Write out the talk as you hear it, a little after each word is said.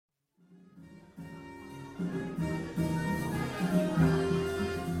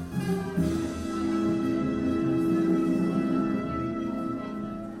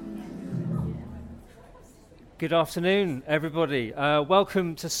Good afternoon, everybody.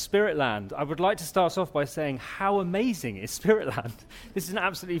 Welcome to Spiritland. I would like to start off by saying how amazing is Spiritland. This is an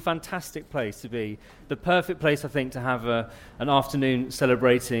absolutely fantastic place to be. The perfect place, I think, to have an afternoon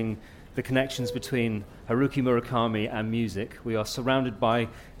celebrating the connections between Haruki Murakami and music. We are surrounded by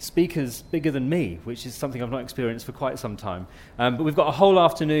speakers bigger than me, which is something I've not experienced for quite some time. But we've got a whole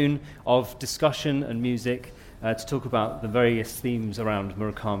afternoon of discussion and music to talk about the various themes around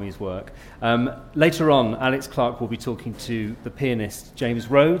Murakami's work. Later on, Alex Clark will be talking to the pianist James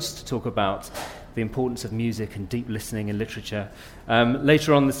Rhodes to talk about the importance of music and deep listening in literature.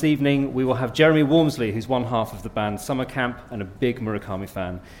 Later on this evening, we will have Jeremy Walmsley, who's one half of the band Summer Camp and a big Murakami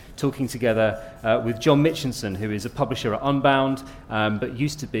fan, talking together with John Mitchinson, who is a publisher at Unbound, but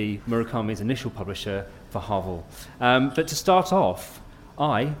used to be Murakami's initial publisher for Harvel. But to start off,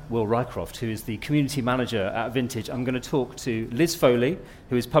 I, Will Rycroft, who is the community manager at Vintage, I'm going to talk to Liz Foley,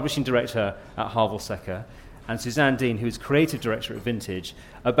 who is publishing director at Harvel-Secker, and Suzanne Dean, who is creative director at Vintage,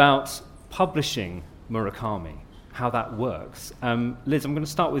 about publishing Murakami, how that works. Liz, I'm going to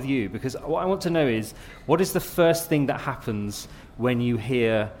start with you, because what I want to know is, what is the first thing that happens when you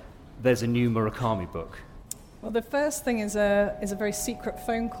hear there's a new Murakami book? Well, the first thing is a very secret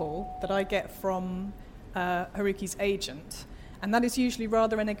phone call that I get from Haruki's agent. And that is usually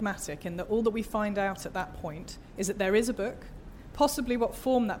rather enigmatic in that all that we find out at that point is that there is a book, possibly what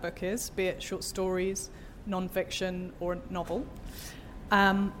form that book is, be it short stories, non-fiction, or a novel,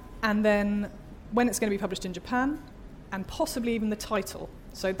 and then when it's going to be published in Japan, and possibly even the title.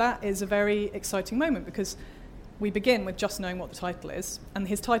 So that is a very exciting moment because we begin with just knowing what the title is, and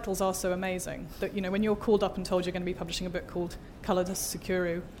his titles are so amazing that, you know, when you're called up and told you're going to be publishing a book called Kalada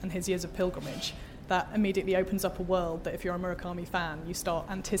Sakuru and His Years of Pilgrimage, that immediately opens up a world that if you're a Murakami fan, you start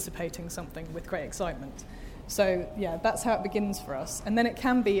anticipating something with great excitement. So, yeah, that's how it begins for us. And then it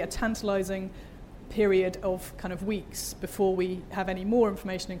can be a tantalizing period of kind of weeks before we have any more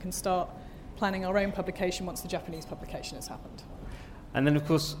information and can start planning our own publication once the Japanese publication has happened. And then, of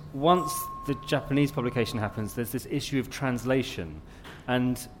course, once the Japanese publication happens, there's this issue of translation.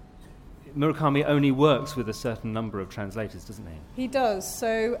 And Murakami only works with a certain number of translators, doesn't he? He does.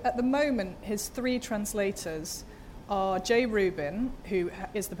 So at the moment, his three translators are Jay Rubin, who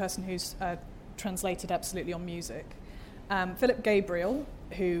is the person who's translated Absolutely on Music, Philip Gabriel,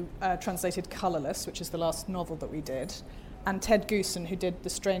 who translated Colourless, which is the last novel that we did, and Ted Goosen, who did The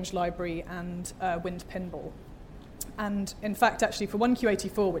Strange Library and Wind Pinball. And in fact, actually, for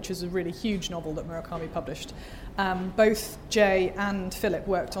 1Q84, which is a really huge novel that Murakami published, both Jay and Philip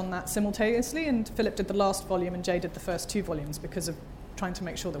worked on that simultaneously, and Philip did the last volume and Jay did the first two volumes because of trying to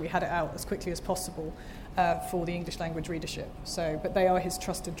make sure that we had it out as quickly as possible for the English language readership. So, but they are his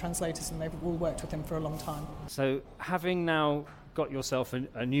trusted translators and they've all worked with him for a long time. So having now got yourself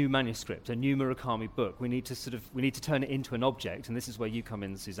a new manuscript, a new Murakami book, we need to turn it into an object, and this is where you come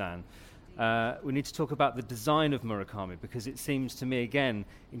in, Suzanne. We need to talk about the design of Murakami, because it seems to me, again,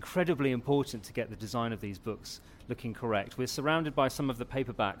 incredibly important to get the design of these books looking correct. We're surrounded by some of the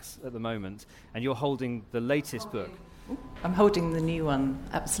paperbacks at the moment, and you're holding the latest book. I'm holding the new one,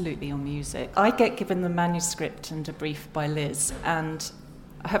 Absolutely on Music. I get given the manuscript and a brief by Liz, and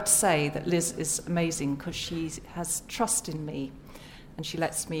I have to say that Liz is amazing because she has trust in me, and she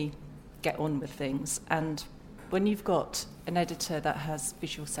lets me get on with things. And when you've got an editor that has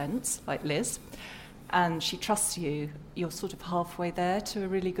visual sense, like Liz, and she trusts you, you're sort of halfway there to a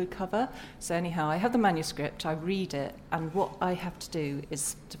really good cover. So anyhow, I have the manuscript, I read it, and what I have to do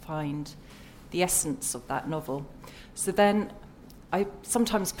is to find the essence of that novel. So then I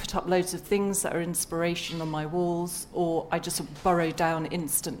sometimes put up loads of things that are inspiration on my walls, or I just burrow down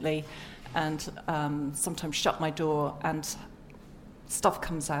instantly and sometimes shut my door and stuff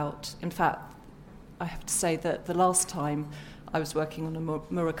comes out. In fact, I have to say that the last time I was working on a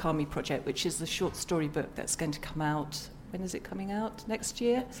Murakami project, which is the short story book that's going to come out. When is it coming out? Next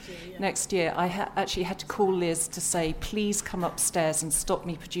year? Next year. I actually had to call Liz to say, please come upstairs and stop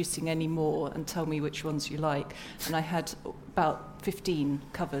me producing any more and tell me which ones you like. And I had about 15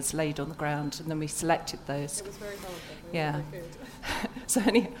 covers laid on the ground, and then we selected those. It was very hard. Yeah. So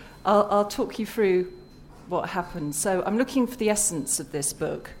anyhow, I'll talk you through what happened. So I'm looking for the essence of this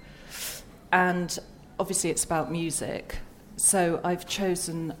book. And obviously it's about music, so I've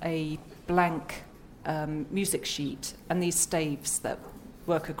chosen a blank music sheet and these staves that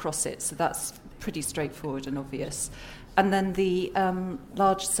work across it, so that's pretty straightforward and obvious. And then the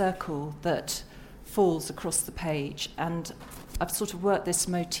large circle that falls across the page, and I've sort of worked this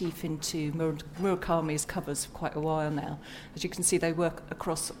motif into Murakami's covers for quite a while now. As you can see, they work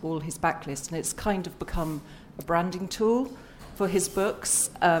across all his backlist, and it's kind of become a branding tool for his books,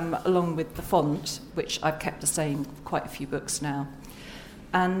 along with the font, which I've kept the same for quite a few books now.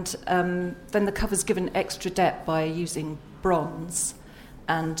 And then the cover's given extra depth by using bronze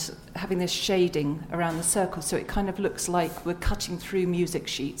and having this shading around the circle, so it kind of looks like we're cutting through music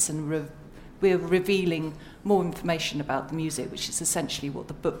sheets and we're revealing more information about the music, which is essentially what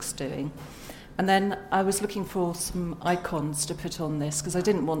the book's doing. And then I was looking for some icons to put on this, because I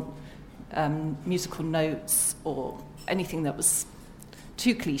didn't want musical notes or anything that was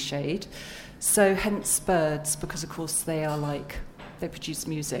too cliched. So hence birds, because of course they produce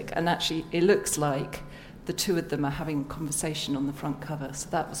music, and actually it looks like the two of them are having a conversation on the front cover. So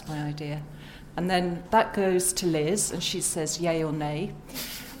that was my idea. And then that goes to Liz, and she says yay or nay.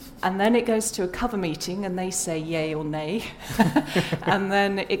 And then it goes to a cover meeting, and they say yay or nay. And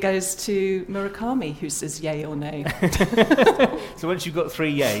then it goes to Murakami, who says yay or nay. So once you've got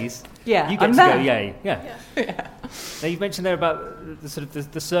 3 yays, yeah, you get I'm to there. go yay. Yeah. Yeah. Now, you mentioned there about the sort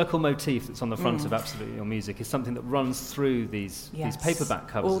of the circle motif that's on the front of Absolutely Your Music is something that runs through these paperback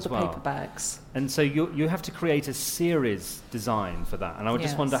covers as well. All the paperbacks. And so you have to create a series design for that. And I would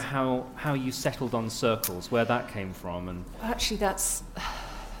just wonder how you settled on circles, where that came from. And actually, that's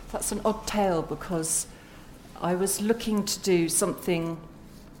an odd tale, because I was looking to do something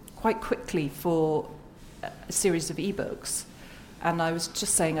quite quickly for a series of ebooks. And I was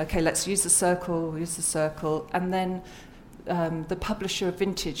just saying, okay, let's use the circle. And then the publisher of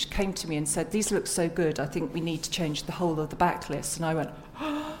Vintage came to me and said, these look so good, I think we need to change the whole of the backlist. And I went,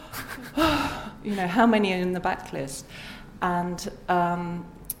 how many are in the backlist? And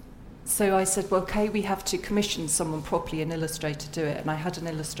so I said, well, okay, we have to commission someone properly, an illustrator, to do it. And I had an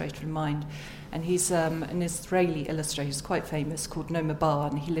illustrator in mind. And he's an Israeli illustrator who's quite famous, called Noam Bar,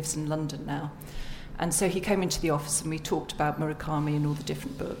 and he lives in London now. And so he came into the office and we talked about Murakami and all the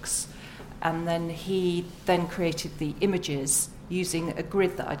different books. And then he created the images using a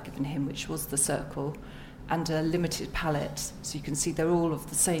grid that I'd given him, which was the circle, and a limited palette. So you can see they're all of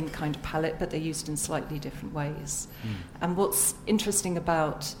the same kind of palette, but they're used in slightly different ways. And what's interesting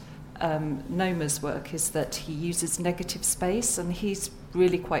about Noma's work is that he uses negative space, and he's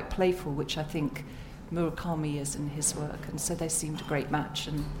really quite playful, which I think Murakami is in his work. And so they seemed a great match,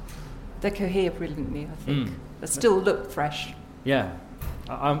 and they cohere brilliantly, I think. They still look fresh. Yeah.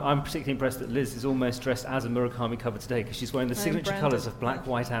 I'm particularly impressed that Liz is almost dressed as a Murakami cover today, because she's wearing the signature colours of black,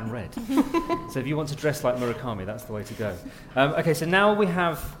 white and red. So if you want to dress like Murakami, that's the way to go. Okay, so now we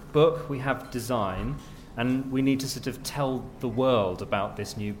have book, we have design, and we need to sort of tell the world about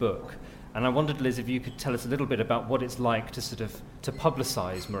this new book. And I wondered, Liz, if you could tell us a little bit about what it's like to to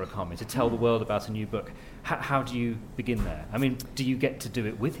publicise Murakami, to tell the world about a new book. How do you begin there? I mean, do you get to do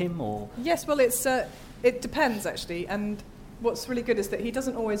it with him, or...? Yes, well, it depends, actually. And what's really good is that he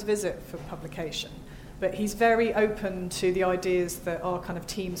doesn't always visit for publication, but he's very open to the ideas that our kind of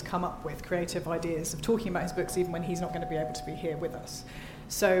teams come up with, creative ideas of talking about his books, even when he's not going to be able to be here with us.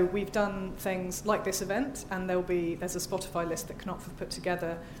 So we've done things like this event, and there's a Spotify list that Knopf put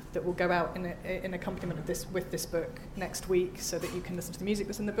together that will go out in accompaniment of with this book next week, so that you can listen to the music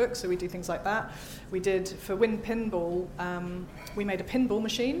that's in the book. So we do things like that. We did, for Win Pinball, we made a pinball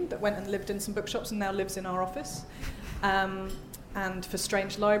machine that went and lived in some bookshops and now lives in our office. And for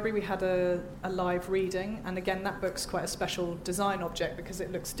Strange Library, we had a live reading, and again, that book's quite a special design object because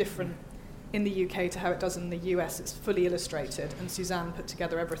it looks different in the UK to how it does in the US. It's fully illustrated, and Suzanne put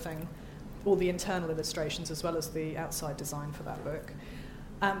together everything, all the internal illustrations as well as the outside design for that book.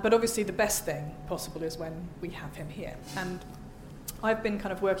 But obviously the best thing possible is when we have him here. And I've been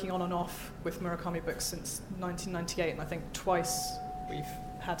kind of working on and off with Murakami books since 1998, and I think twice we've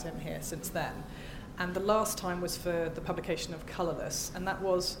had him here since then. And the last time was for the publication of Colourless, and that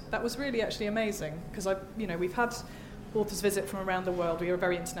was really actually amazing, because we've had authors visit from around the world. We are a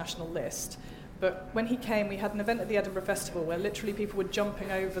very international list. But when he came, we had an event at the Edinburgh Festival where literally people were jumping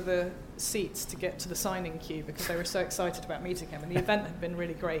over the seats to get to the signing queue because they were so excited about meeting him. And the event had been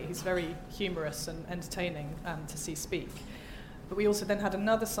really great. He's very humorous and entertaining to see speak. But we also then had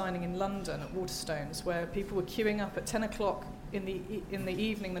another signing in London at Waterstones where people were queuing up at 10 o'clock in the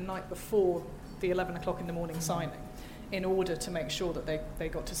evening the night before the 11 o'clock in the morning signing, in order to make sure that they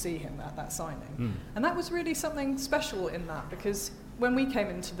got to see him at that signing. And that was really something special in that, because when we came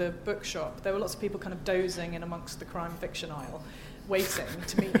into the bookshop, there were lots of people kind of dozing in amongst the crime fiction aisle, waiting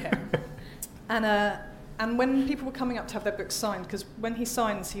to meet him. And when people were coming up to have their books signed, because when he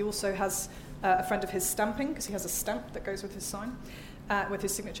signs, he also has a friend of his stamping, because he has a stamp that goes with his sign, with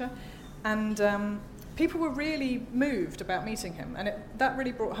his signature. And people were really moved about meeting him. And that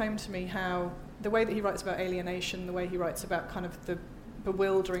really brought home to me how the way that he writes about alienation, the way he writes about kind of the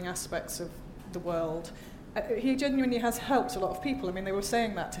bewildering aspects of the world, he genuinely has helped a lot of people. I mean, they were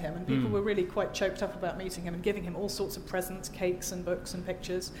saying that to him, and people were really quite choked up about meeting him and giving him all sorts of presents, cakes and books and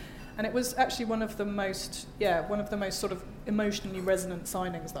pictures. And it was actually one of the most sort of emotionally resonant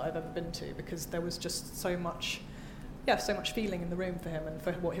signings that I've ever been to, because there was just so much feeling in the room for him and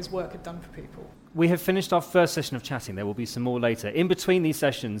for what his work had done for people. We have finished our first session of chatting. There will be some more later. In between these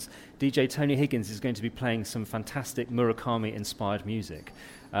sessions, DJ Tony Higgins is going to be playing some fantastic Murakami-inspired music,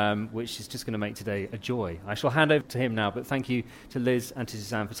 which is just going to make today a joy. I shall hand over to him now, but thank you to Liz and to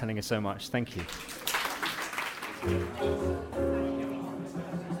Suzanne for telling us so much. Thank you.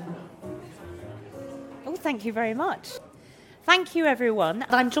 Oh, thank you very much. Thank you, everyone.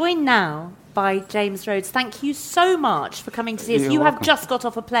 I'm joined now by James Rhodes. Thank you so much for coming to see us. You're you welcome. have just got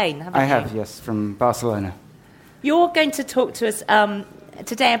off a plane, haven't you? I have, yes, from Barcelona. You're going to talk to us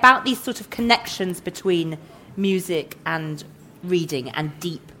today about these sort of connections between music and reading and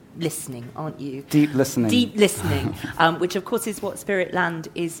deep listening, aren't you? Deep listening. Deep listening, which of course is what Spiritland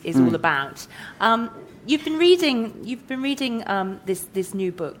is all about. You've been reading this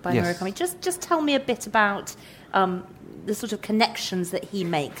new book by Murakami. Just tell me a bit about the sort of connections that he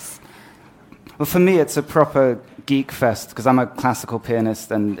makes. Well, for me, it's a proper geek fest, because I'm a classical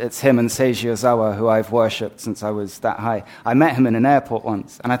pianist, and it's him and Seiji Ozawa, who I've worshipped since I was that high. I met him in an airport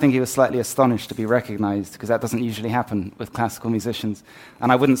once, and I think he was slightly astonished to be recognized, because that doesn't usually happen with classical musicians,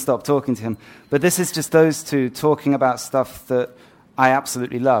 and I wouldn't stop talking to him. But this is just those two talking about stuff that I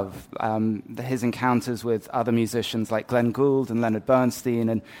absolutely love. His encounters with other musicians like Glenn Gould and Leonard Bernstein,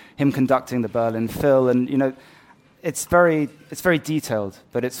 and him conducting the Berlin Phil, and, you know, it's very detailed,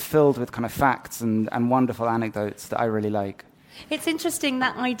 but it's filled with kind of facts and wonderful anecdotes that I really like. It's interesting,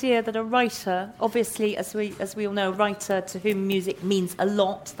 that idea that a writer, obviously, as we all know, a writer to whom music means a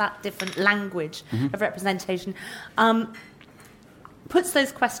lot, that different language of representation, puts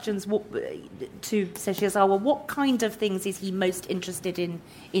those questions to Seiji Ozawa. What kind of things is he most interested in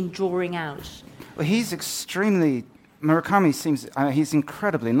drawing out? Well, Murakami seems, he's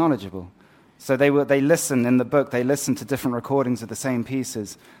incredibly knowledgeable. So they listen in the book, they listen to different recordings of the same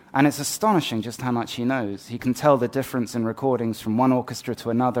pieces, and it's astonishing just how much he knows. He can tell the difference in recordings from one orchestra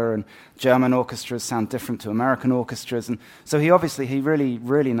to another, and German orchestras sound different to American orchestras, and so he really,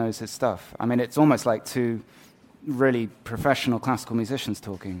 really knows his stuff. I mean, it's almost like two really professional classical musicians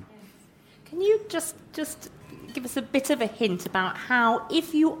talking. Can you just give us a bit of a hint about how,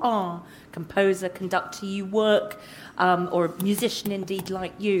 if you are a composer, conductor, you work, or a musician indeed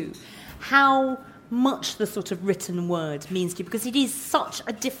like you, how much the sort of written word means to you? Because it is such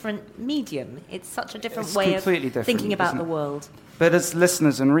a different medium. It's such a different way of thinking about the world. But as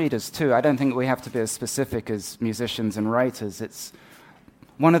listeners and readers too, I don't think we have to be as specific as musicians and writers. It's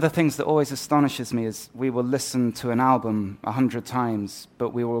one of the things that always astonishes me is we will listen to an album 100 times,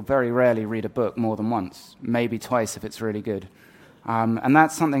 but we will very rarely read a book more than once, maybe twice if it's really good. And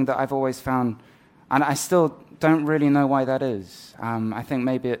that's something that I've always found, and I still don't really know why that is. I think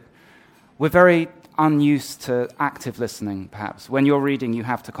maybe we're very unused to active listening, perhaps. When you're reading, you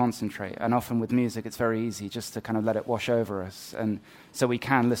have to concentrate, and often with music, it's very easy just to kind of let it wash over us, and so we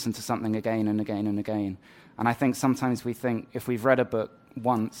can listen to something again and again and again. And I think sometimes we think if we've read a book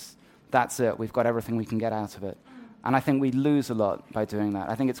once, that's it, we've got everything we can get out of it. And I think we lose a lot by doing that.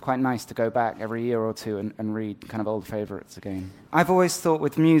 I think it's quite nice to go back every year or two and read kind of old favorites again. I've always thought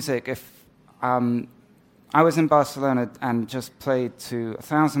with music, if I was in Barcelona and just played to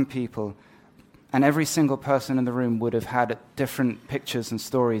 1,000 people, and every single person in the room would have had different pictures and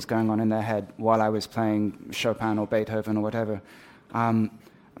stories going on in their head while I was playing Chopin or Beethoven or whatever.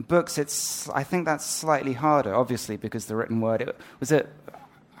 Books, I think that's slightly harder, obviously, because the written word...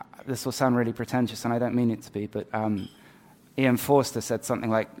 This will sound really pretentious, and I don't mean it to be, but Ian Forster said something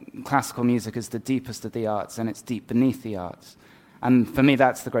like, classical music is the deepest of the arts, and it's deep beneath the arts. And for me,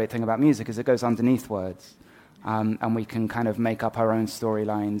 that's the great thing about music, is it goes underneath words, and we can kind of make up our own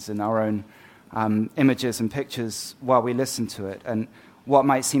storylines and our own images and pictures while we listen to it. And what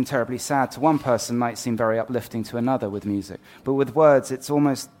might seem terribly sad to one person might seem very uplifting to another with music. But with words, it's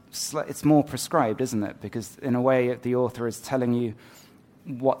more prescribed, isn't it? Because in a way, the author is telling you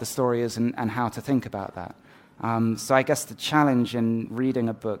what the story is and how to think about that. So I guess the challenge in reading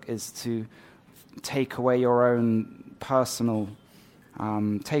a book is to take away your own personal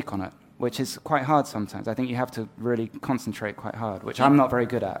take on it, which is quite hard sometimes. I think you have to really concentrate quite hard, which I'm not very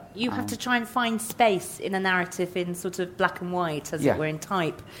good at. You have to try and find space in a narrative in sort of black and white, as it were, in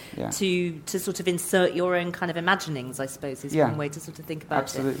type, to sort of insert your own kind of imaginings, I suppose, is one way to sort of think about it.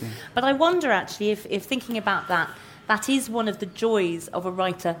 Absolutely. But I wonder, actually, if thinking about that is one of the joys of a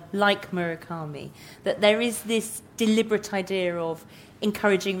writer like Murakami, that there is this deliberate idea of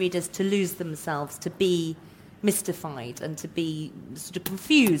encouraging readers to lose themselves, to be mystified and to be sort of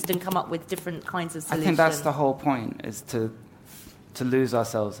confused and come up with different kinds of solutions. I think that's the whole point, is to lose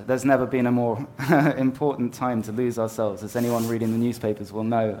ourselves. There's never been a more important time to lose ourselves, as anyone reading the newspapers will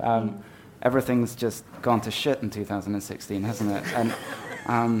know. Everything's just gone to shit in 2016, hasn't it?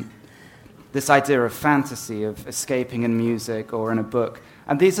 And this idea of fantasy, of escaping in music or in a book,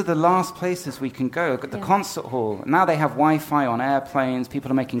 and these are the last places we can go. The concert hall, now they have Wi-Fi on airplanes,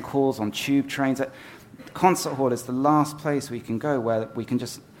 people are making calls on tube trains. The concert hall is the last place we can go where we can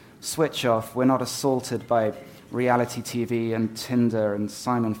just switch off. We're not assaulted by reality TV and Tinder and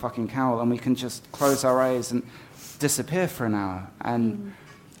Simon fucking Cowell, and we can just close our eyes and disappear for an hour. And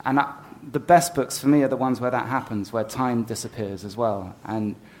the best books for me are the ones where that happens, where time disappears as well.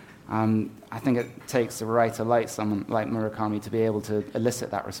 And I think it takes a writer like someone like Murakami to be able to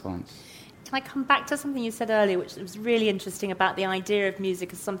elicit that response. Can I come back to something you said earlier, which was really interesting about the idea of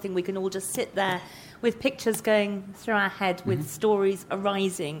music as something we can all just sit there with pictures going through our head, with stories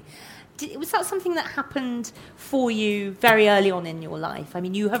arising. Was that something that happened for you very early on in your life? I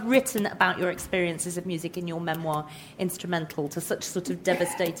mean, you have written about your experiences of music in your memoir, Instrumental, to such sort of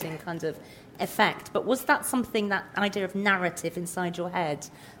devastating kind of effect. But was that something, that idea of narrative inside your head,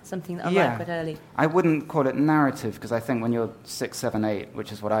 something that arrived quite early? I wouldn't call it narrative, because I think when you're 6, 7, 8,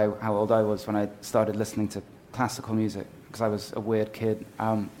 which is how old I was when I started listening to classical music, because I was a weird kid,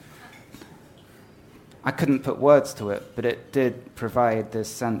 I couldn't put words to it, but it did provide this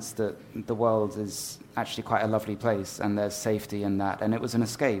sense that the world is actually quite a lovely place and there's safety in that. And it was an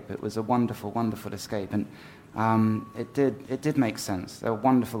escape. It was a wonderful, wonderful escape. And it did make sense. There were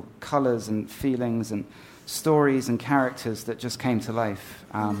wonderful colours and feelings and stories and characters that just came to life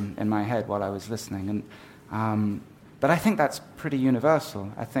in my head while I was listening. And but I think that's pretty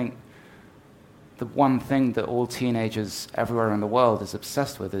universal. I think the one thing that all teenagers everywhere in the world is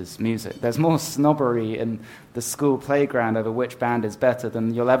obsessed with is music. There's more snobbery in the school playground over which band is better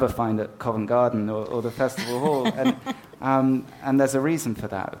than you'll ever find at Covent Garden or the Festival Hall. And there's a reason for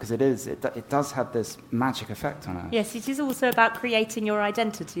that, because it does have this magic effect on us. Yes, it is also about creating your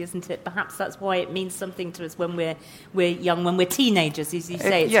identity, isn't it? Perhaps that's why it means something to us when we're young, when we're teenagers, as you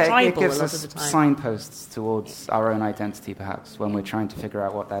say. It's tribal it gives a lot us of the time. signposts towards our own identity, perhaps, when we're trying to figure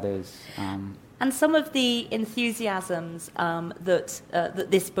out what that is. And some of the enthusiasms that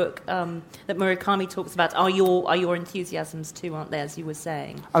this book, that Murakami talks about, are your enthusiasms too, aren't they, as you were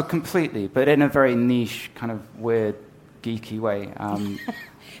saying? Oh, completely, but in a very niche, kind of weird, geeky way.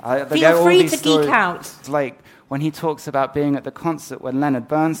 Feel free to geek out. It's like when he talks about being at the concert when Leonard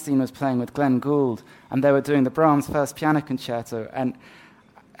Bernstein was playing with Glenn Gould, and they were doing the Brahms First Piano Concerto,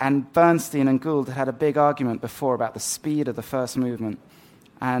 and Bernstein and Gould had a big argument before about the speed of the first movement,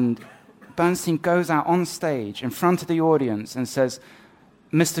 and Bernstein goes out on stage in front of the audience and says,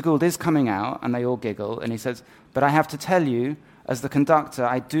 Mr. Gould is coming out, and they all giggle, and he says, but I have to tell you, as the conductor,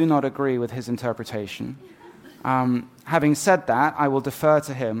 I do not agree with his interpretation. Having said that, I will defer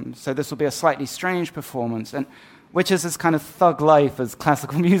to him, so this will be a slightly strange performance, and which is as kind of thug life as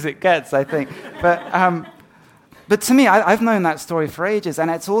classical music gets, I think. But to me, I've known that story for ages,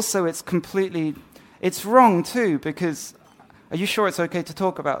 and it's wrong too, because... Are you sure it's okay to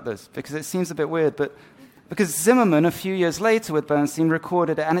talk about this? Because it seems a bit weird, but because Zimmerman, a few years later with Bernstein,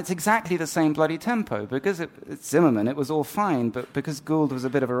 recorded it, and it's exactly the same bloody tempo. Because it's Zimmerman, it was all fine, but because Gould was a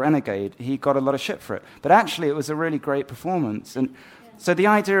bit of a renegade, he got a lot of shit for it. But actually, it was a really great performance. And so the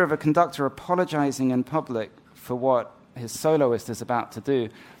idea of a conductor apologizing in public for what his soloist is about to do,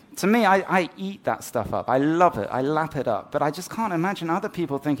 to me, I eat that stuff up. I love it. I lap it up. But I just can't imagine other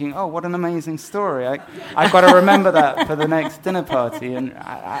people thinking, oh, what an amazing story. I've got to remember that for the next dinner party. And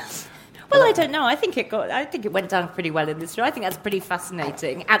Well, I don't know. I think it went down pretty well in this show. I think that's pretty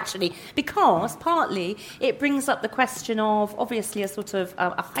fascinating, actually, because partly it brings up the question of obviously a sort of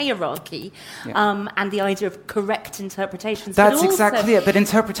a hierarchy, and the idea of correct interpretations. That's exactly it. But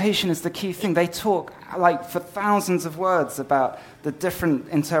interpretation is the key thing. They talk like for thousands of words about the different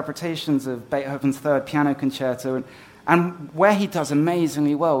interpretations of Beethoven's Third Piano Concerto, and where he does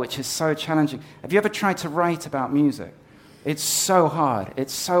amazingly well, which is so challenging. Have you ever tried to write about music? It's so hard.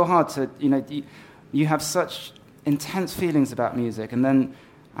 It's so hard to, you have such intense feelings about music. And then,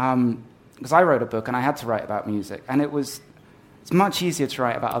 because I wrote a book and I had to write about music, and it's much easier to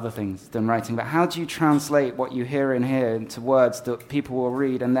write about other things than writing about how do you translate what you hear in here into words that people will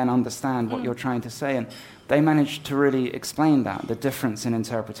read and then understand what you're trying to say. And they managed to really explain that, the difference in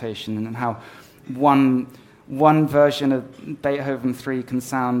interpretation, and how one version of Beethoven 3 can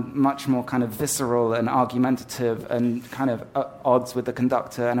sound much more kind of visceral and argumentative and kind of at odds with the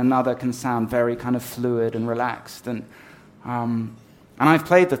conductor, and another can sound very kind of fluid and relaxed. And And I've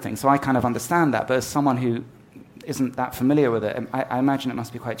played the thing, so I kind of understand that. But as someone who isn't that familiar with it, I imagine it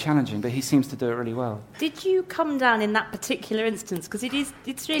must be quite challenging, but he seems to do it really well. Did you come down in that particular instance? Because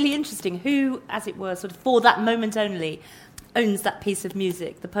it's really interesting who, as it were, sort of for that moment only, owns that piece of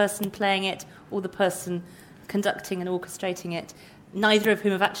music, the person playing it or the person conducting and orchestrating it, neither of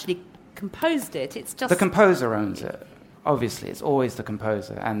whom have actually composed it. It's just... The composer owns it. Obviously, it's always the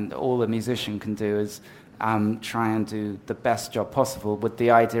composer, and all the musician can do is try and do the best job possible with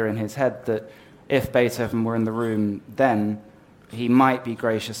the idea in his head that if Beethoven were in the room then, he might be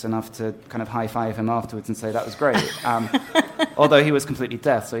gracious enough to kind of high-five him afterwards and say that was great. Although he was completely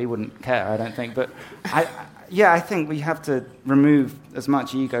deaf, so he wouldn't care, I don't think. But I think we have to remove as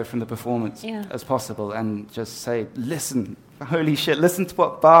much ego from the performance as possible and just say, listen, holy shit, listen to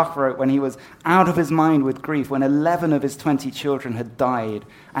what Bach wrote when he was out of his mind with grief, when 11 of his 20 children had died,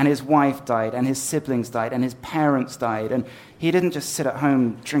 and his wife died, and his siblings died, and his parents died. And he didn't just sit at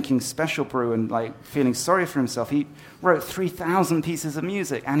home drinking special brew and feeling sorry for himself. He wrote 3,000 pieces of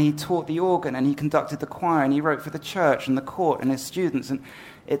music, and he taught the organ, and he conducted the choir, and he wrote for the church and the court and his students. And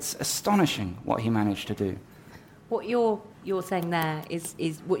it's astonishing what he managed to do. What you're saying there is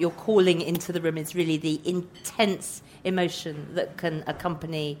what you're calling into the room is really the intense emotion that can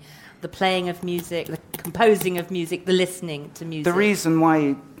accompany the playing of music, the composing of music, the listening to music. The reason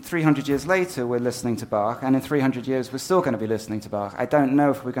why 300 years later we're listening to Bach, and in 300 years we're still going to be listening to Bach. I don't know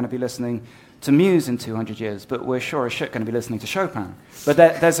if we're going to be listening to Muse in 200 years, but we're sure as shit going to be listening to Chopin. But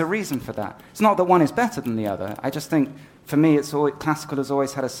there's a reason for that. It's not that one is better than the other. I just think, for me, classical has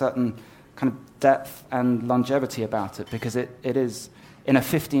always had a certain kind of depth and longevity about it, because it is, in a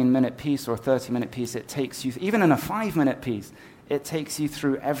 15-minute piece or a 30-minute piece, it takes you, even in a 5-minute piece, it takes you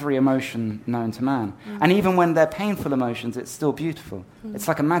through every emotion known to man. Mm. And even when they're painful emotions, it's still beautiful. Mm. It's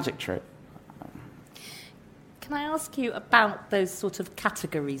like a magic trick. Can I ask you about those sort of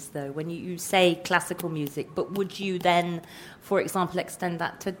categories, though, when you say classical music, but would you then, for example, extend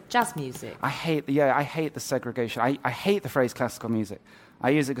that to jazz music? I hate the segregation. I hate the phrase classical music. I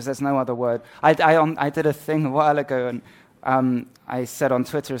use it because there's no other word. I did a thing a while ago, and I said on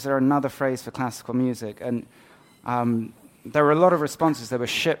Twitter, is there another phrase for classical music? And there were a lot of responses. There was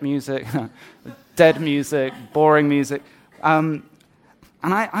shit music, dead music, boring music. And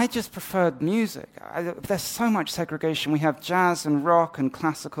I just preferred music. There's so much segregation. We have jazz and rock and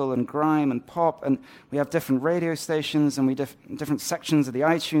classical and grime and pop, and we have different radio stations, and we different sections of the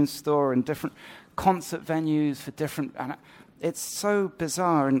iTunes store, and different concert venues for different... It's so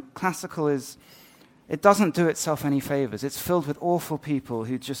bizarre, and classical it doesn't do itself any favors. It's filled with awful people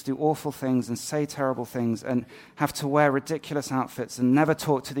who just do awful things and say terrible things and have to wear ridiculous outfits and never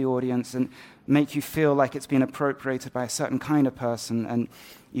talk to the audience and make you feel like it's been appropriated by a certain kind of person, and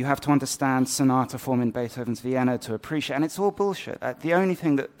you have to understand sonata form in Beethoven's Vienna to appreciate, and it's all bullshit. The only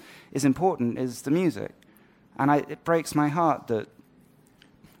thing that is important is the music. And it breaks my heart that,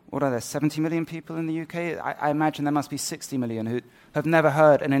 what are there, 70 million people in the UK? I imagine there must be 60 million who have never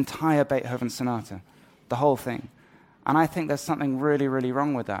heard an entire Beethoven sonata, the whole thing. And I think there's something really, really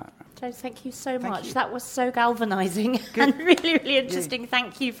wrong with that. Joe, thank you so much. That was so galvanising and really, really interesting. Yeah.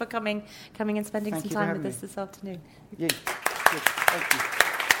 Thank you for coming and spending some time with us this afternoon. Yeah. Good. Thank you.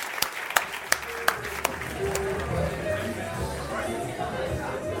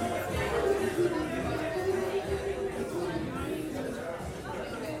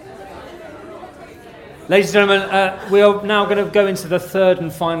 Ladies and gentlemen, we are now going to go into the third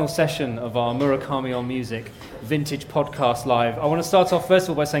and final session of our Murakami on Music Vintage Podcast Live. I want to start off, first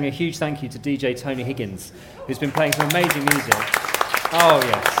of all, by saying a huge thank you to DJ Tony Higgins, who's been playing some amazing music. Oh,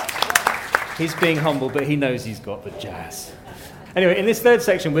 yes. He's being humble, but he knows he's got the jazz. Anyway, in this third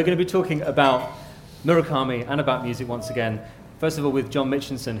section, we're going to be talking about Murakami and about music once again. First of all, with John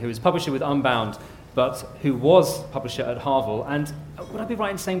Mitchinson, who is publisher with Unbound, but who was publisher at Harville. And would I be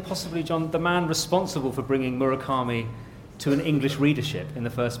right in saying possibly, John, the man responsible for bringing Murakami to an English readership in the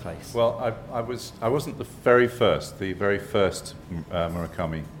first place? Well, I wasn't the very first. The very first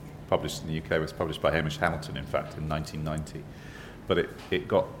Murakami published in the UK was published by Hamish Hamilton, in fact, in 1990. But it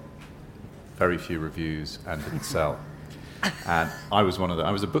got very few reviews and didn't sell. And I was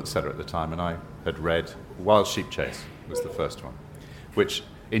I was a bookseller at the time, and I had read Wild Sheep Chase was the first one, which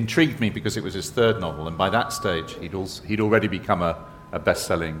intrigued me because it was his third novel, and by that stage he'd already become a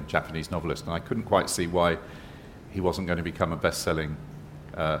best-selling Japanese novelist, and I couldn't quite see why he wasn't going to become a best-selling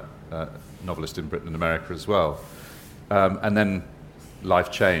novelist in Britain and America as well. And then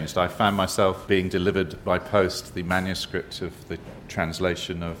life changed. I found myself being delivered by post the manuscript of the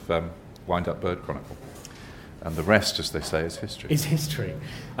translation of Wind Up Bird Chronicle. And the rest, as they say, is history. Is history.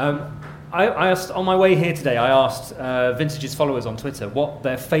 I asked, on my way here today, I asked Vintage's followers on Twitter what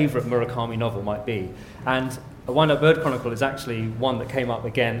their favourite Murakami novel might be. And A Wind Up Bird Chronicle is actually one that came up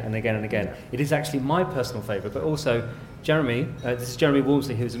again and again and again. It is actually my personal favourite, but also Jeremy, this is Jeremy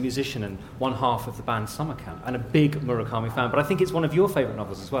Walmsley, who's a musician and one half of the band Summer Camp, and a big Murakami fan. But I think it's one of your favourite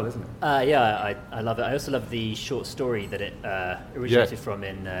novels as well, isn't it? Yeah, I love it. I also love the short story that it originated from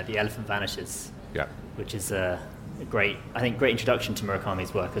in The Elephant Vanishes, which is a great introduction to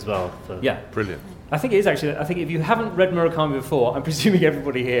Murakami's work as well. Brilliant. I think it is actually. I think if you haven't read Murakami before, I'm presuming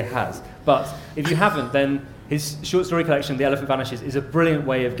everybody here has, but if you haven't, then his short story collection, The Elephant Vanishes, is a brilliant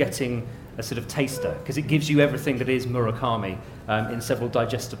way of getting a sort of taster, because it gives you everything that is Murakami in several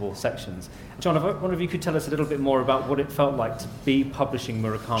digestible sections. John, if one of you could tell us a little bit more about what it felt like to be publishing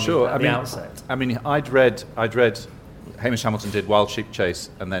Murakami at the outset. I mean, I'd read. Hamish Hamilton did Wild Sheep Chase,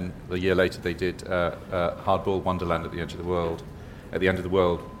 and then a year later they did Hardball Wonderland at the End of the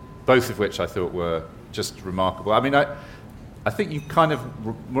World, both of which I thought were just remarkable. I mean, I think you kind of,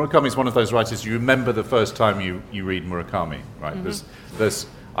 Murakami is one of those writers, you remember the first time you read Murakami, right? Mm-hmm. There's,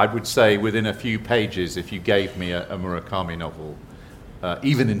 I would say, within a few pages, if you gave me a Murakami novel,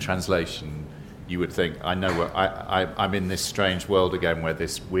 even in translation, you would think, I know what, I'm in this strange world again where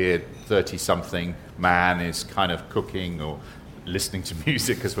this weird 30-something man is kind of cooking or listening to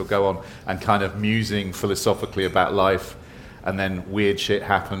music, as we'll go on, and kind of musing philosophically about life, and then weird shit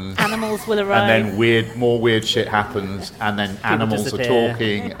happens. Animals will arrive. And then more weird shit happens, and then animals are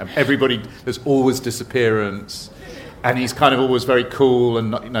talking, and everybody, there's always disappearance, and he's kind of always very cool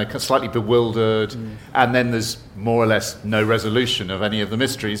and, you know, slightly bewildered, and then there's more or less no resolution of any of the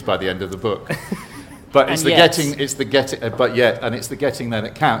mysteries by the end of the book. But it's the getting there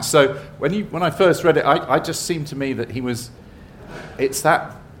that counts. So when I first read it, I just seemed to me that he was, it's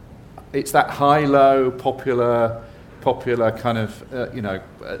that high-low popular kind of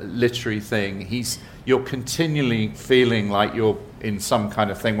literary thing. You're continually feeling like you're in some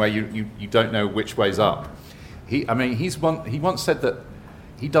kind of thing where you don't know which way's up. He once said that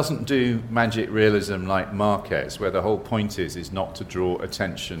he doesn't do magic realism like Marquez, where the whole point is not to draw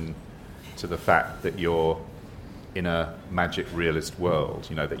attention to the fact that you're in a magic realist world,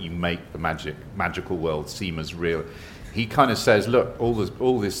 you know, that you make the magical world seem as real. He kind of says, look,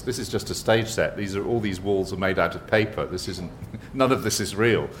 this is just a stage set. All these walls are made out of paper. None of this is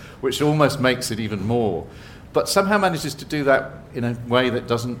real, which almost makes it even more. But somehow manages to do that in a way that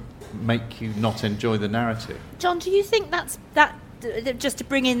doesn't make you not enjoy the narrative. John, do you think that just to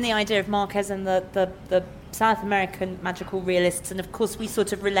bring in the idea of Marquez and the South American magical realists, and of course we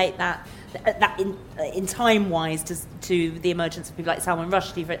sort of relate that in time-wise to the emergence of people like Salman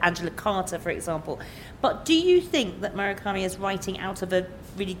Rushdie, Angela Carter, for example. But do you think that Murakami is writing out of a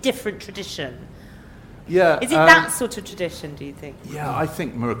really different tradition? Yeah. Is it that sort of tradition, do you think? Yeah, I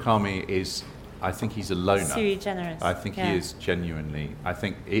think Murakami is... I think he's a loner. Sui generis. I think he is genuinely... I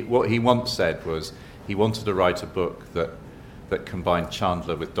think what he once said was he wanted to write a book that combined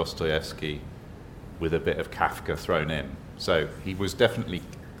Chandler with Dostoevsky with a bit of Kafka thrown in. So he was definitely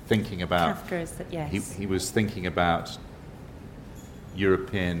thinking about... Kafka is that, yes. He was thinking about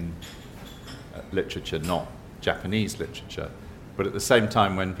European literature, not Japanese literature. But at the same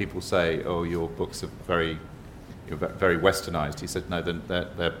time, when people say, oh, your books are very westernized, he said, no,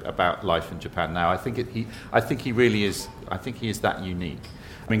 they're about life in Japan now. I think he really is. I think he is that unique.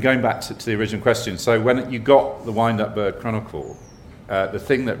 I mean, going back to the original question, so when you got the Wind Up Bird Chronicle, the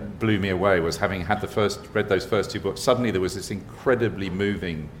thing that blew me away was having read those first two books, suddenly there was this incredibly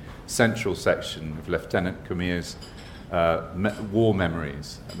moving central section of Lieutenant Kumir's war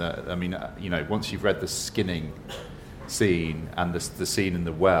memories. Once you've read the skinning scene and the scene in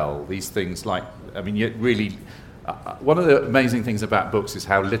the well, these things really... one of the amazing things about books is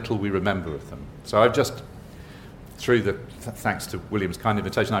how little we remember of them. So I've just, thanks to William's kind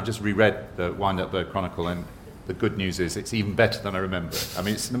invitation, I've just reread the Wind Up Bird Chronicle, and the good news is it's even better than I remember it. I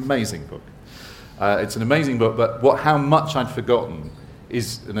mean, it's an amazing book. But how much I'd forgotten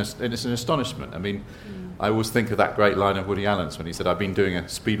is an astonishment. I mean, I always think of that great line of Woody Allen's when he said, I've been doing a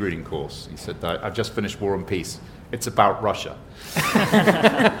speed reading course. He said, I've just finished War and Peace. It's about Russia.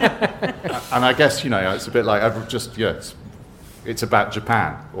 And I guess, it's a bit like, it's about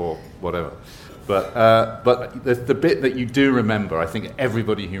Japan or whatever. But the bit that you do remember, I think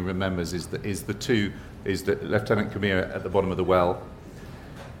everybody who remembers is the Lieutenant Kumir at the bottom of the well,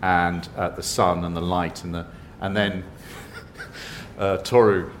 and the sun and the light and then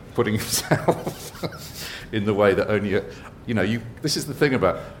Toru putting himself in the way that only this is the thing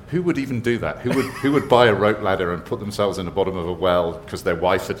about who would even do that? Who would buy a rope ladder and put themselves in the bottom of a well because their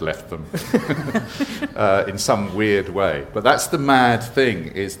wife had left them in some weird way? But that's the mad thing,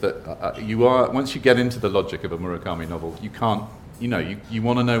 is that once you get into the logic of a Murakami novel, you can't, you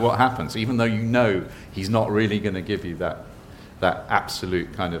want to know what happens, even though you know he's not really going to give you that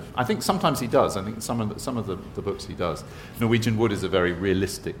absolute kind of. I think sometimes he does. I think some of the books he does. Norwegian Wood is a very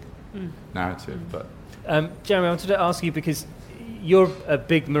realistic narrative, but. Jeremy, I wanted to ask you, because you're a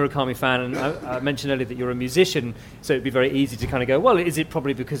big Murakami fan, and I mentioned earlier that you're a musician, so it'd be very easy to kind of go, well, is it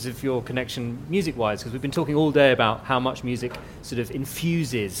probably because of your connection music-wise? Because we've been talking all day about how much music sort of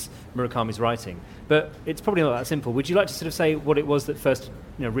infuses Murakami's writing, but it's probably not that simple. Would you like to sort of say what it was that first,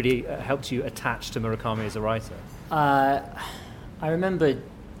 really helped you attach to Murakami as a writer? I remember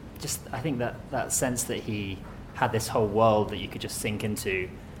I think that sense that he had this whole world that you could just sink into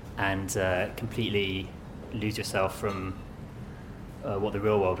and completely lose yourself from what the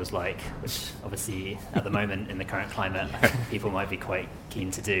real world was like, which obviously at the moment in the current climate people might be quite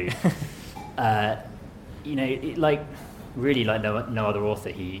keen to do. Really like no other author,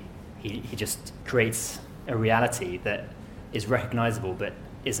 he just creates a reality that is recognizable but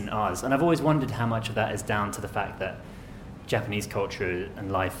isn't ours. And I've always wondered how much of that is down to the fact that Japanese culture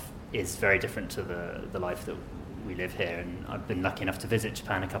and life is very different to the life that we live here, and I've been lucky enough to visit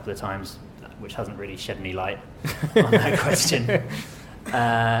Japan a couple of times, which hasn't really shed any light on that question.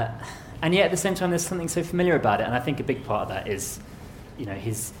 And yet at the same time there's something so familiar about it, and I think a big part of that is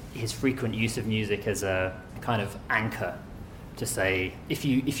his frequent use of music as a kind of anchor to say, if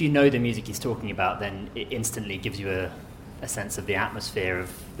you know the music he's talking about, then it instantly gives you a sense of the atmosphere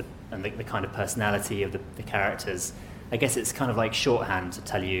of the kind of personality of the characters. I guess it's kind of like shorthand to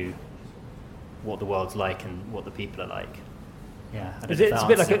tell you what the world's like and what the people are like. Yeah, is it a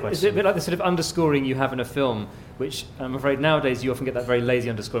bit like the sort of underscoring you have in a film, which I'm afraid nowadays you often get that very lazy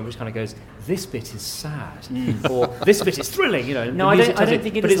underscoring, which kind of goes, this bit is sad, or this bit is thrilling, No, I don't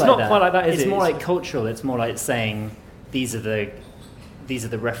think it is. But it's not that. Quite like that, is it? It's more like cultural. It's more like saying these are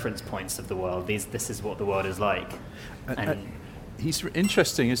the reference points of the world. This is what the world is like. And he's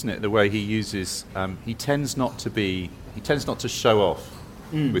interesting, isn't it? The way he uses. He tends not to show off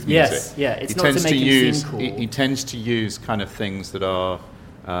with music. Yes, yeah. It's not to make him seem cool. He tends to use kind of things that are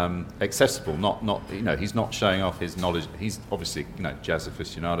accessible. Not he's not showing off his knowledge. He's obviously jazz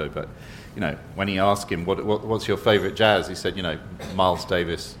aficionado, but when he asked him what's your favourite jazz, he said Miles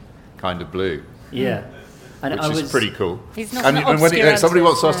Davis, Kind of Blue. Yeah. And which is pretty cool. He's not and when somebody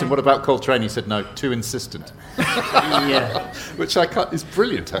once asked him, what about Coltrane? He said, no, too insistent. Yeah. Which is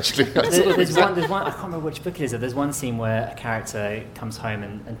brilliant, actually. There's one, I can't remember which book it is. There's one scene where a character comes home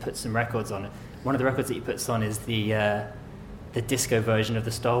and puts some records on. One of the records that he puts on is the disco version of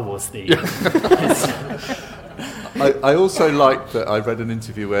the Star Wars theme. I also liked that I read an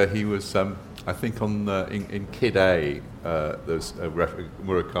interview where he was... I think in Kid A, there's a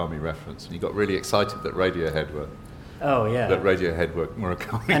Murakami reference, and he got really excited that Radiohead were. Oh yeah. That Radiohead were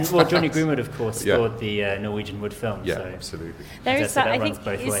Murakami. And Johnny Greenwood, of course, scored the Norwegian Wood film. Yeah, so. Absolutely. There is that, I think,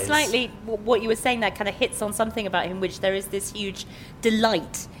 it's slightly what you were saying there kind of hits on something about him, which there is this huge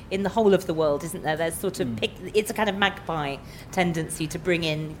delight in the whole of the world, isn't there? There's sort of it's a kind of magpie tendency to bring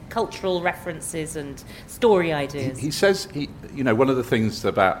in cultural references and story ideas. He says one of the things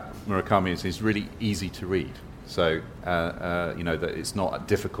about Murakami is he's really easy to read. So that it's not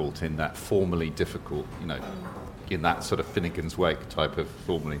difficult in that formally difficult, in that sort of Finnegan's Wake type of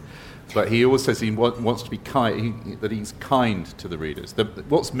formally. But he always says he wants to be kind, that he's kind to the readers.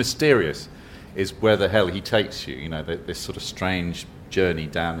 What's mysterious is where the hell he takes you, this sort of strange journey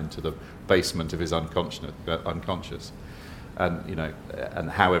down into the basement of his unconscious.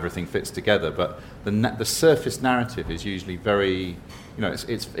 And how everything fits together. But the surface narrative is usually very,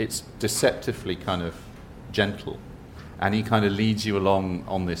 it's deceptively kind of gentle, and he kind of leads you along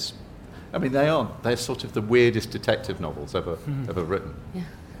on this. I mean, they're sort of the weirdest detective novels ever written. Yeah.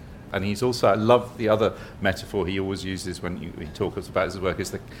 And he's also, I love the other metaphor he always uses when he talks about his work,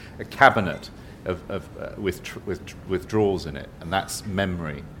 is a cabinet with drawers in it, and that's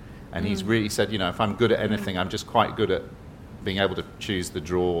memory. And he's really said, if I'm good at anything, I'm just quite good at being able to choose the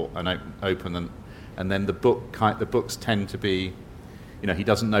drawer and open them, and then the books tend to be, he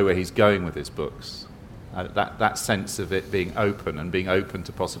doesn't know where he's going with his books. That sense of it being open and being open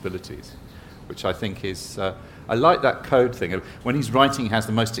to possibilities, which I think is, I like that code thing. When he's writing, he has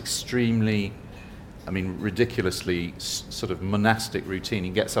the most extremely, ridiculously sort of monastic routine. He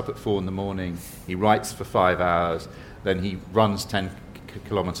gets up at 4 a.m, he writes for 5 hours, then he runs 10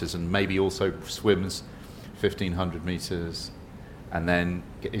 kilometres and maybe also swims 1,500 metres, and then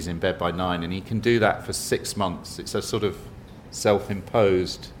is in bed by 9, and he can do that for 6 months. It's a sort of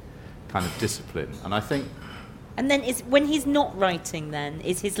self-imposed kind of discipline, and I think. And then when he's not writing, then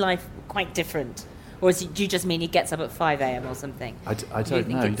is his life quite different, or do you just mean he gets up at 5 a.m. or something? I don't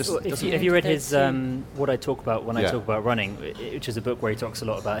know. He just Have you read his What I Talk About When I Talk About Running, which is a book where he talks a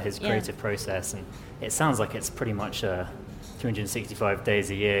lot about his creative process, and it sounds like it's pretty much a 365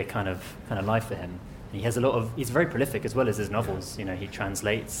 days a year kind of life for him. And he has he's very prolific as well as his novels. You know, he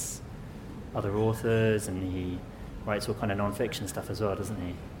translates other authors and he writes all kind of non-fiction stuff as well, doesn't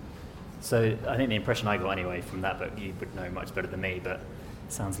he? So I think the impression I got anyway from that book, you would know much better than me, but it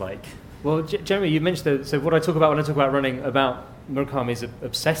sounds like. Well, Jeremy, you mentioned so what I talk about when I talk about running, about Murakami's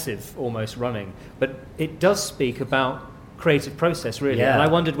obsessive almost running, but it does speak about creative process, really. Yeah. And I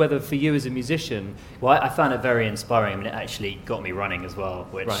wondered whether for you as a musician... Well, I found it very inspiring. I mean, it actually got me running as well,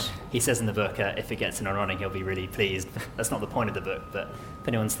 which he says in the book, if it gets him on running, he'll be really pleased. That's not the point of the book, but if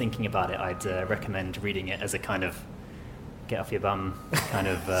anyone's thinking about it, I'd recommend reading it as a kind of get off your bum kind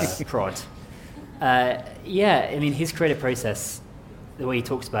of prod. I mean, his creative process, the way he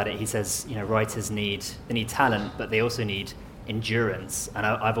talks about it, he says, you know, writers need talent, but they also need endurance. And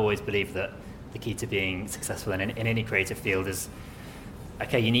I've always believed that the key to being successful in any creative field is,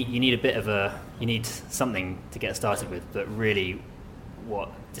 okay, you need something to get started with, but really what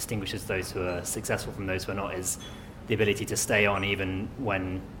distinguishes those who are successful from those who are not is the ability to stay on even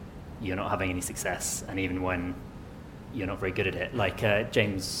when you're not having any success and even when you're not very good at it. Like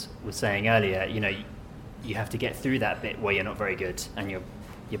James was saying earlier, you know, you have to get through that bit where you're not very good and you're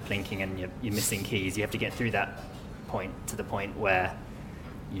plinking and you're missing keys. You have to get through that point to the point where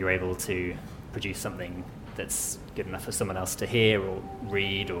you're able to produce something that's good enough for someone else to hear or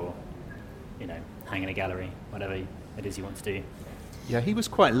read or, you know, hang in a gallery, whatever it is you want to do. Yeah, he was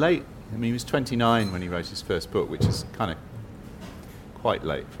quite late. I mean, he was 29 when he wrote his first book, which is kind of quite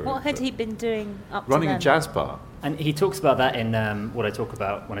late for him. What had he been doing up to running then? a jazz bar. And he talks about that in What I Talk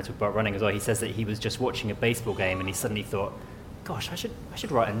About When I Talk About Running as well. He says that he was just watching a baseball game and he suddenly thought, gosh, I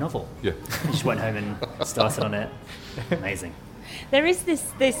should write a novel. Yeah. He just went home and started on it. Amazing. There is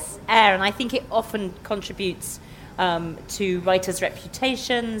this air, and I think it often contributes to writers'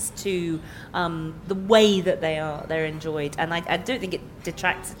 reputations, to the way that they're enjoyed, and I don't think it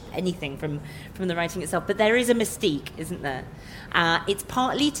detracts anything from the writing itself. But there is a mystique, isn't there? It's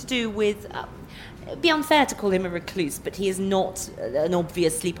partly to do with. It'd be unfair to call him a recluse, but he is not an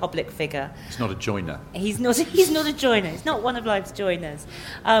obviously public figure. He's not a joiner. He's not a joiner. He's not one of life's joiners.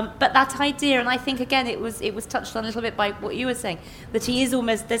 But that idea, and I think again it was touched on a little bit by what you were saying, that he is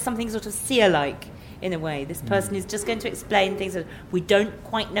almost, there's something sort of seer-like in a way. This person is just going to explain things that we don't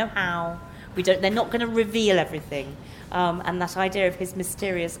quite know how. They're not going to reveal everything. And that idea of his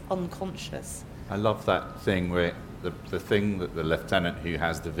mysterious unconscious. I love that thing where the thing that the lieutenant who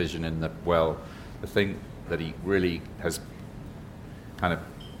has the vision in the well, the thing that he really has kind of,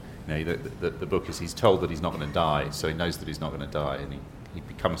 you know, the book is he's told that he's not going to die, so he knows that he's not going to die, and he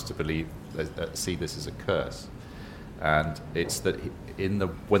becomes to believe, see this as a curse. And it's that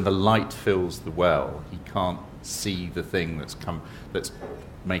when the light fills the well, he can't see the thing that's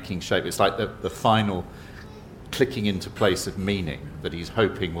making shape. It's like the final clicking into place of meaning that he's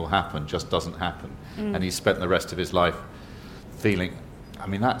hoping will happen just doesn't happen. And he's spent the rest of his life feeling, I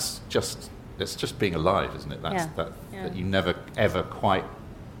mean, it's just being alive, isn't it? That you never ever quite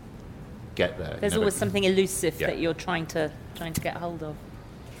get there. There's always something elusive that you're trying to get hold of.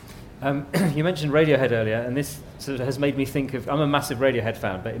 You mentioned Radiohead earlier, and this sort of has made me think of, I'm a massive Radiohead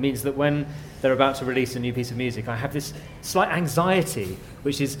fan, but it means that when they're about to release a new piece of music, I have this slight anxiety,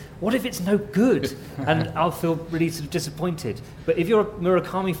 which is, what if it's no good? And I'll feel really sort of disappointed. But if you're a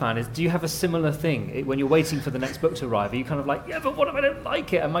Murakami fan, do you have a similar thing? When you're waiting for the next book to arrive, are you kind of like, yeah, but what if I don't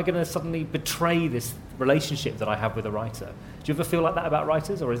like it? Am I going to suddenly betray this relationship that I have with a writer? Do you ever feel like that about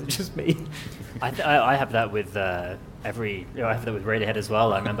writers, or is it just me? I have that with I have that with Radiohead as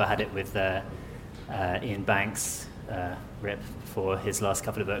well. I remember I had it with Ian Banks, Rip, for his last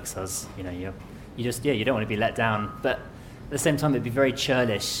couple of books. I was, you don't want to be let down, but at the same time, it'd be very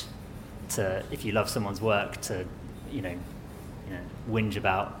churlish to, if you love someone's work, to, whinge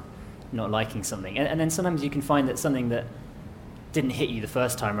about not liking something. And then sometimes you can find that something that didn't hit you the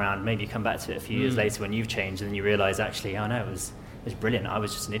first time around, maybe you come back to it a few years later when you've changed, and then you realise, actually, oh no, it was brilliant. I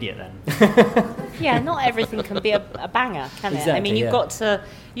was just an idiot then. Yeah, not everything can be a banger, can it? Exactly, I mean, you've got to,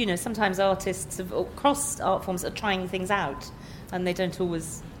 sometimes artists across art forms are trying things out, and they don't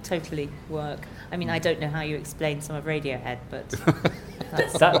always totally work. I mean, I don't know how you explain some of Radiohead, but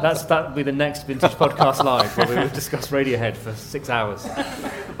That would be the next Vintage Podcast Live, where we would discuss Radiohead for 6 hours.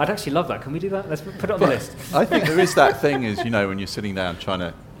 I'd actually love that. Can we do that? Let's put it on the list. I think there is that thing, is, when you're sitting down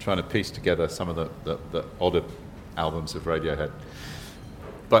trying to piece together some of the odder albums of Radiohead.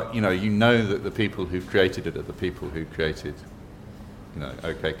 But you know that the people who created it are the people who created,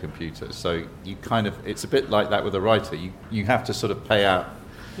 OK Computer. So you it's a bit like that with a writer. You have to sort of pay out.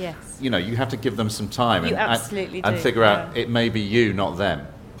 Yes. You have to give them some time and figure out it may be you, not them.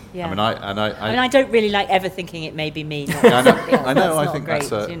 Yeah. I mean, I don't really like ever thinking it may be me. Not I know. I think great,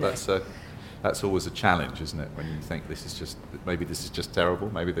 that's always a challenge, isn't it? When you think this is just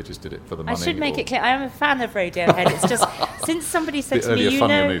terrible. Maybe they just did it for the money. I should make it clear. I am a fan of Radiohead. It's just since somebody said to me,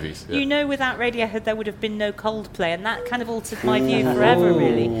 movies, yeah. Without Radiohead there would have been no Coldplay, and that kind of altered my view forever.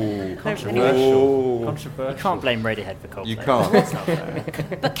 Really. Controversial. You can't blame Radiohead for Coldplay. You can't. That's not fair.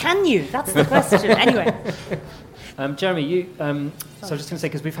 But can you? That's the question. Anyway. Jeremy, so I was just going to say,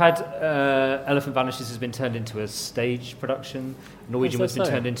 because we've had Elephant Vanishes has been turned into a stage production, Norwegian has been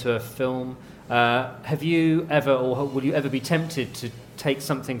turned into a film. Have you ever, or will you ever be tempted to take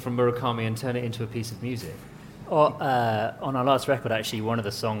something from Murakami and turn it into a piece of music? On our last record, actually, one of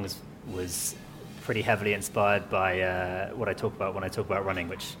the songs was pretty heavily inspired by what I talk about when I talk about running,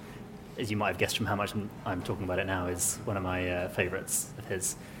 which, as you might have guessed from how much I'm talking about it now, is one of my favourites of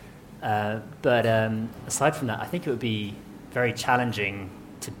his. But aside from that, I think it would be very challenging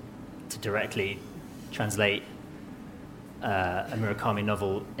to directly translate a Murakami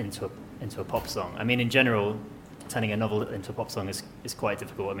novel into a pop song. I mean, in general, turning a novel into a pop song is quite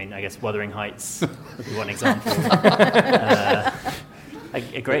difficult. I mean, I guess Wuthering Heights would be one example.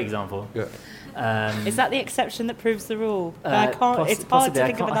 A great example. Yeah. Is that the exception that proves the rule? It's hard to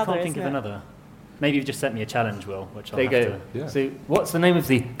think of another. I can't think of another. Maybe you've just set me a challenge, Will, which I'll there you have go. to... Yeah. So what's the name of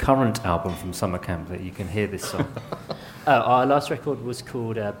the current album from Summer Camp that you can hear this song? Our last record was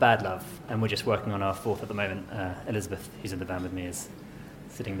called Bad Love, and we're just working on our fourth at the moment. Elizabeth, who's in the band with me, is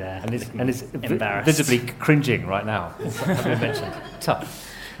sitting there and is embarrassed. visibly cringing right now. As I mentioned. Tough.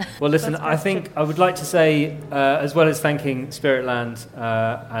 Well, listen, I think I would like to say, as well as thanking Spiritland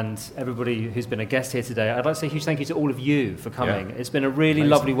and everybody who's been a guest here today, I'd like to say a huge thank you to all of you for coming. Yeah. It's been a really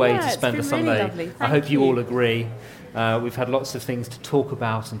lovely way to spend the Sunday. Really I hope you all agree. We've had lots of things to talk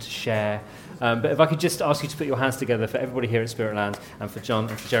about and to share. But if I could just ask you to put your hands together for everybody here at Spiritland and for John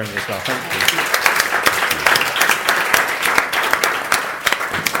and for Jeremy as well.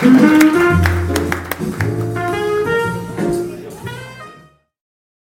 Thank you.